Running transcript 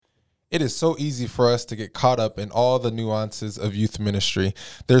It is so easy for us to get caught up in all the nuances of youth ministry.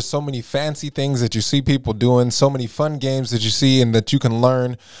 There's so many fancy things that you see people doing, so many fun games that you see and that you can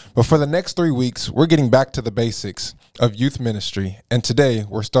learn. But for the next 3 weeks, we're getting back to the basics of youth ministry. And today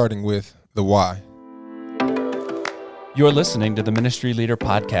we're starting with the why. You're listening to the Ministry Leader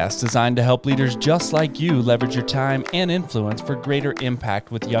Podcast, designed to help leaders just like you leverage your time and influence for greater impact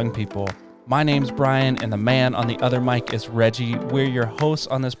with young people. My name's Brian, and the man on the other mic is Reggie. We're your hosts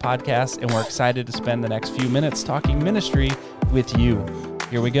on this podcast, and we're excited to spend the next few minutes talking ministry with you.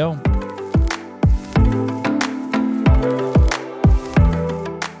 Here we go.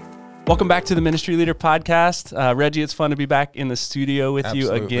 Welcome back to the Ministry Leader Podcast. Reggie, it's fun to be back in the studio with you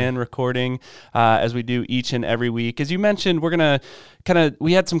again, recording as we do each and every week. As you mentioned, we're going to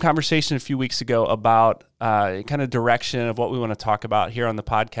we had some conversation a few weeks ago about kind of direction of what we want to talk about here on the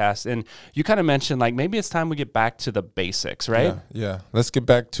podcast. And you kind of mentioned like maybe it's time we get back to the basics, right? Yeah. Let's get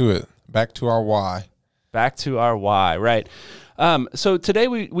back to it. Back to our why. Back to our why, right. So today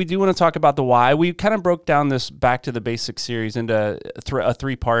we do want to talk about the why. We kind of broke down this Back to the Basics series into a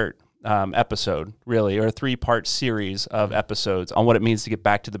three-part episode, really, or a three-part series of episodes on what it means to get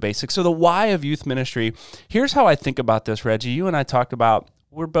back to the basics. So the why of youth ministry, here's how I think about this, Reggie. You and I talked about,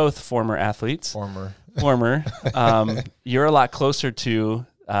 we're both former athletes. Former. You're a lot closer to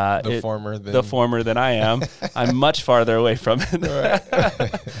the former than I am. I'm much farther away from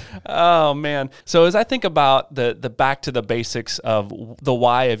it. Oh, man. So as I think about the back to the basics of the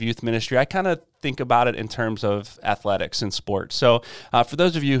why of youth ministry, I kind of think about it in terms of athletics and sports. So for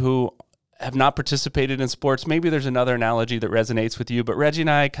those of you who have not participated in sports, maybe there's another analogy that resonates with you. But Reggie and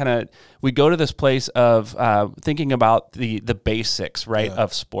I we go to this place of thinking about the basics, right,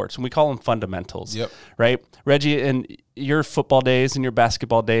 of sports. And we call them fundamentals, right? Reggie, in your football days and your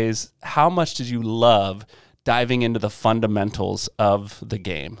basketball days, how much did you love diving into the fundamentals of the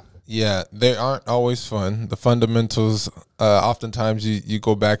game? Yeah, they aren't always fun. The fundamentals, oftentimes you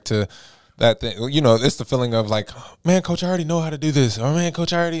go back to that thing, you know, it's the feeling of like, man, coach, I already know how to do this. Or man,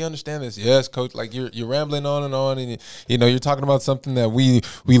 coach, I already understand this. Yes, coach, like you're rambling on, and you know, you're talking about something that we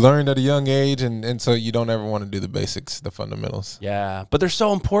learned at a young age, and so you don't ever want to do the basics, the fundamentals. Yeah, but they're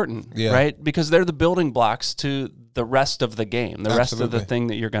so important, right? Because they're the building blocks to the rest of the game, the rest of the thing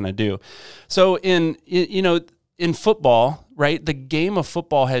that you're going to do. So in football, right, the game of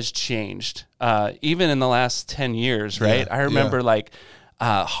football has changed, even in the last 10 years, right? I remember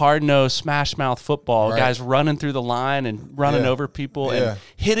hard-nosed, smash-mouth football, guys running through the line and running over people and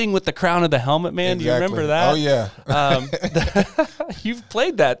hitting with the crown of the helmet, man. Exactly. Do you remember that? Oh, yeah. You've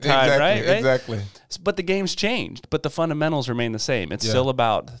played that time, right? Exactly. But the game's changed, but the fundamentals remain the same. It's still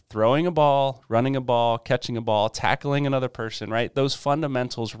about throwing a ball, running a ball, catching a ball, tackling another person, right? Those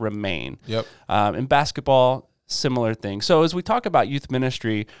fundamentals remain. Yep. In basketball, similar thing. So as we talk about youth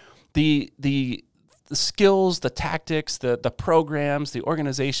ministry, the skills, the tactics, the programs, the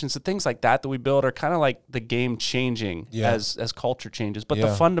organizations, the things like that we build are kind of like the game changing as culture changes. But the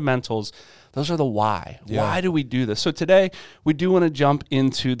fundamentals, those are the why. Yeah. Why do we do this? So today we do want to jump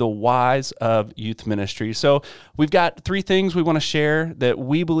into the whys of youth ministry. So we've got 3 things we want to share that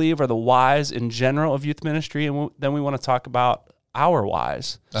we believe are the whys in general of youth ministry, and then we want to talk about our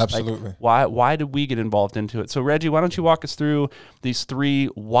whys. Absolutely. Like why did we get involved into it? So Reggie, why don't you walk us through these 3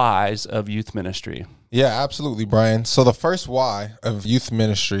 whys of youth ministry? Yeah, absolutely, Brian. So the first why of youth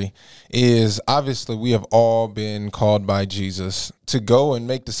ministry is obviously we have all been called by Jesus to go and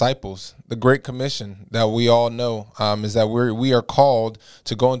make disciples. The Great Commission that we all know is that we are called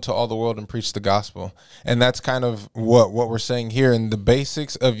to go into all the world and preach the gospel. And that's kind of what we're saying here. And the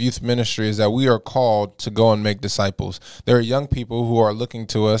basics of youth ministry is that we are called to go and make disciples. There are young people who are looking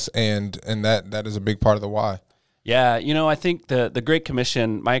to us, and that is a big part of the why. Yeah, you know, I think the Great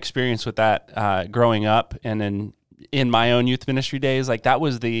Commission, my experience with that growing up and in my own youth ministry days, like that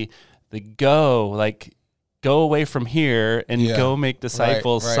was the go away from here and go make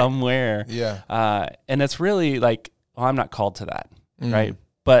disciples somewhere. Yeah. And it's really like, I'm not called to that, right?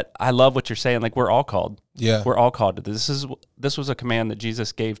 But I love what you're saying. Like we're all called. Yeah. We're all called to this. This was a command that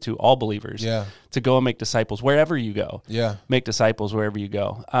Jesus gave to all believers. Yeah. To go and make disciples wherever you go. Yeah. Make disciples wherever you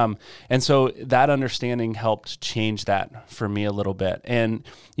go. And so that understanding helped change that for me a little bit. And,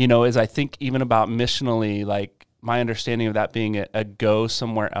 you know, as I think even about missionally, like my understanding of that being a go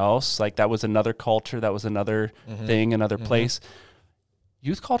somewhere else, like that was another culture, that was another thing, another place.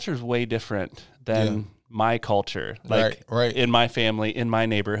 Youth culture is way different than my culture, like in my family, in my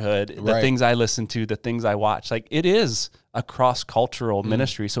neighborhood, the things I listen to, the things I watch. Like it is a cross-cultural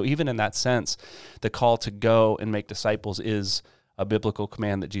ministry. So even in that sense, the call to go and make disciples is a biblical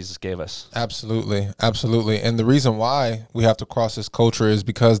command that Jesus gave us. Absolutely. Absolutely. And the reason why we have to cross this culture is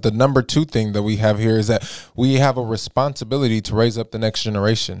because the number 2 thing that we have here is that we have a responsibility to raise up the next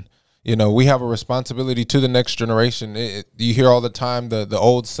generation. You know, we have a responsibility to the next generation. You hear all the time the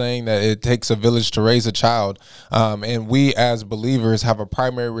old saying that it takes a village to raise a child. And we as believers have a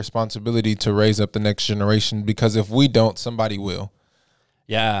primary responsibility to raise up the next generation, because if we don't, somebody will.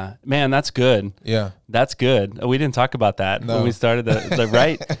 Yeah, man, that's good. Yeah. That's good. We didn't talk about that when we started the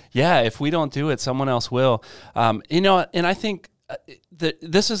right. Yeah, if we don't do it, someone else will. And I think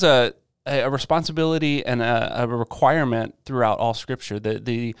this is a responsibility and a requirement throughout all Scripture,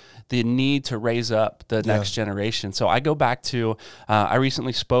 the need to raise up the next generation. So I go back to, I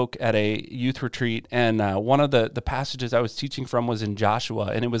recently spoke at a youth retreat, and one of the passages I was teaching from was in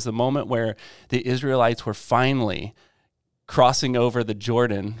Joshua, and it was the moment where the Israelites were finally crossing over the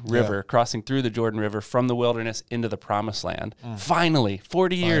Jordan River, crossing through the Jordan River from the wilderness into the Promised Land. Finally,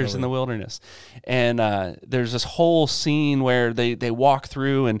 40 years in the wilderness. And there's this whole scene where they walk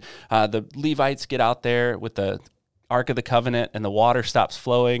through, and the Levites get out there with the Ark of the Covenant, and the water stops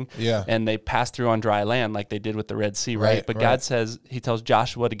flowing, and they pass through on dry land like they did with the Red Sea, right? But God says, he tells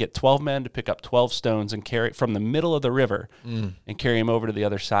Joshua to get 12 men to pick up 12 stones and carry it from the middle of the river and carry them over to the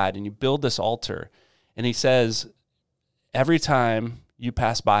other side. And you build this altar. And he says, every time you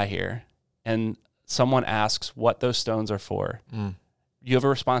pass by here and someone asks what those stones are for, you have a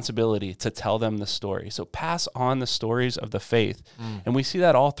responsibility to tell them the story. So pass on the stories of the faith. And we see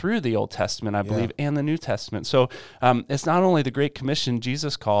that all through the Old Testament, I believe, and the New Testament. So it's not only the Great Commission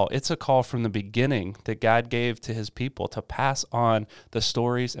Jesus call, it's a call from the beginning that God gave to his people to pass on the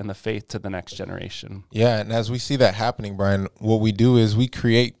stories and the faith to the next generation. Yeah, and as we see that happening, Brian, what we do is we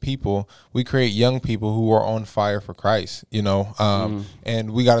create young people who are on fire for Christ,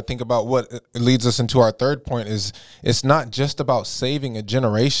 and we got to think about what leads us into our third point is it's not just about saving a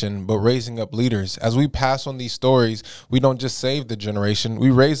generation, but raising up leaders. As we pass on these stories, we don't just save the generation,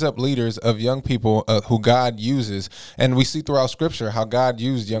 we raise up leaders of young people who God uses. And we see throughout Scripture how God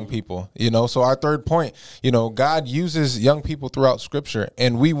used young people, so our third point, God uses young people throughout Scripture,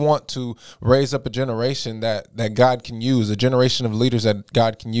 and we want to raise up a generation that God can use, a generation of leaders that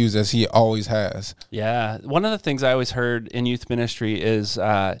God can use, as he always has. Yeah. One of the things I always heard in youth ministry is,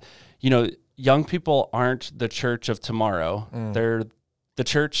 young people aren't the church of tomorrow. They're the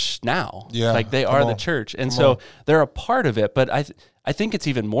church now. Yeah, like they are the church. And so they're a part of it, but I think it's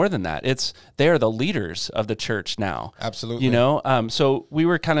even more than that. They are the leaders of the church now. Absolutely. So we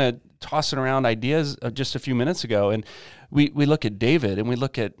were kind of tossing around ideas just a few minutes ago, and we look at David, and we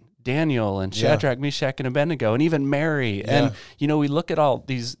look at Daniel and Shadrach, Meshach, and Abednego, and even Mary. And, we look at all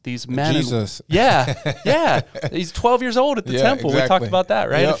these men. Jesus. He's 12 years old at the temple. Exactly. We talked about that,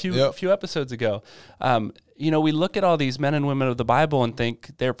 right? A few episodes ago. We look at all these men and women of the Bible and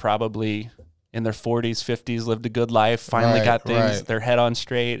think they're probably in their 40s, 50s, lived a good life, finally got things, their head on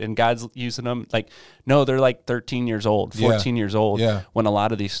straight, and God's using them. No, they're like 13 years old, 14 years old when a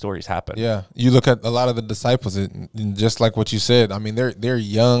lot of these stories happen. Yeah. You look at a lot of the disciples, and just like what you said, I mean, they're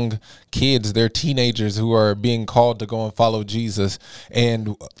young kids, they're teenagers who are being called to go and follow Jesus.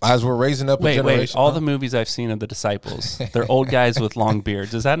 And as we're raising up a generation. All the movies I've seen of the disciples, they're old guys with long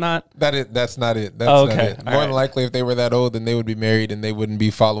beards. Is that not? That's not it. That's not it. More than likely, if they were that old, then they would be married and they wouldn't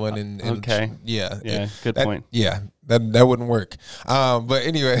be following. Good point. Yeah. That wouldn't work. But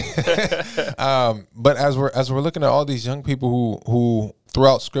anyway, but as we're looking at all these young people who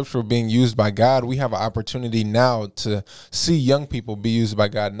throughout Scripture are being used by God, we have an opportunity now to see young people be used by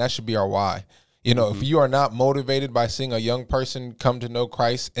God, and that should be our why. If you are not motivated by seeing a young person come to know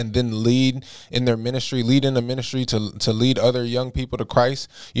Christ and then lead in the ministry to lead other young people to Christ.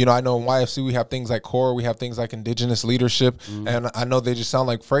 I know in YFC we have things like CORE, we have things like Indigenous leadership, and I know they just sound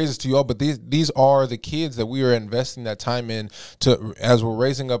like phrases to you all, but these are the kids that we are investing that time in as we're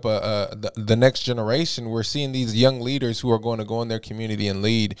raising up the next generation. We're seeing these young leaders who are going to go in their community and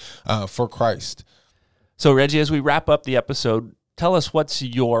lead for Christ. So Reggie, as we wrap up the episode, tell us what's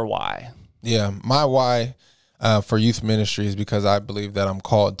your why. Yeah, my why for youth ministry is because I believe that I'm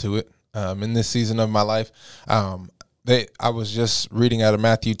called to it. In this season of my life, I was just reading out of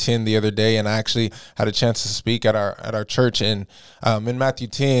Matthew 10 the other day, and I actually had a chance to speak at our church. And in Matthew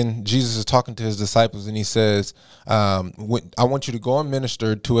 10, Jesus is talking to his disciples, and he says, "I want you to go and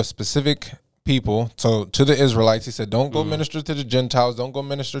minister to a specific people." So to the Israelites, he said, don't go minister to the Gentiles, don't go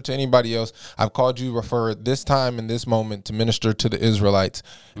minister to anybody else. I've called you for this time in this moment to minister to the Israelites.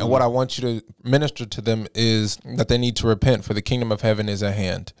 And what I want you to minister to them is that they need to repent, for the kingdom of heaven is at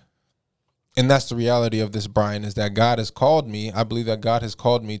hand. And that's the reality of this, Brian, is that God has called me. I believe that God has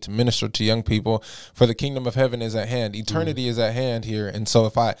called me to minister to young people, for the kingdom of heaven is at hand. Eternity is at hand here. And so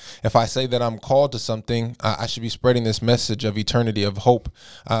if I say that I'm called to something, I should be spreading this message of eternity, of hope,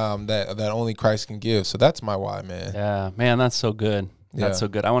 that only Christ can give. So that's my why, man. Yeah, man, that's so good. That's so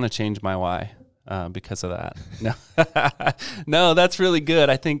good. I want to change my why. Because of that. No, no, that's really good.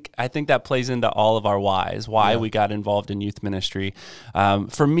 I think that plays into all of our whys, why we got involved in youth ministry.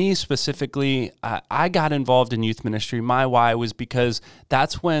 For me specifically, I got involved in youth ministry. My why was because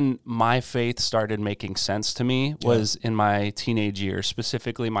that's when my faith started making sense to me, was in my teenage years,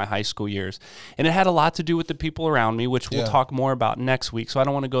 specifically my high school years. And it had a lot to do with the people around me, which we'll talk more about next week. So I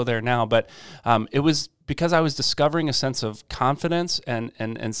don't want to go there now, but it was because I was discovering a sense of confidence and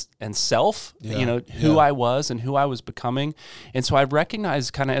self, who I was and who I was becoming. And so I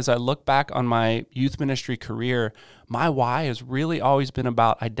recognized, kind of as I look back on my youth ministry career, my why has really always been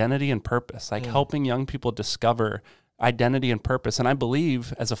about identity and purpose, like helping young people discover identity and purpose. And I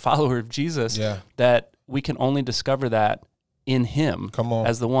believe, as a follower of Jesus, that we can only discover that in Him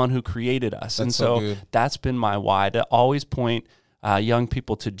as the one who created us. And so that's been my why, to always point young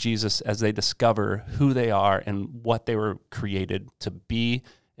people to Jesus as they discover who they are and what they were created to be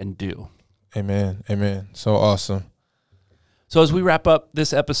and do. Amen. Amen. So awesome. So as we wrap up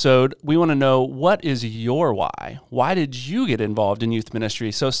this episode, we want to know, what is your why? Why did you get involved in youth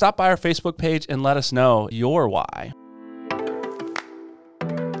ministry? So stop by our Facebook page and let us know your why.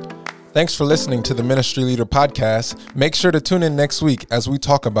 Thanks for listening to the Ministry Leader Podcast. Make sure to tune in next week as we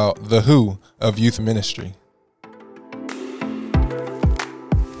talk about the who of youth ministry.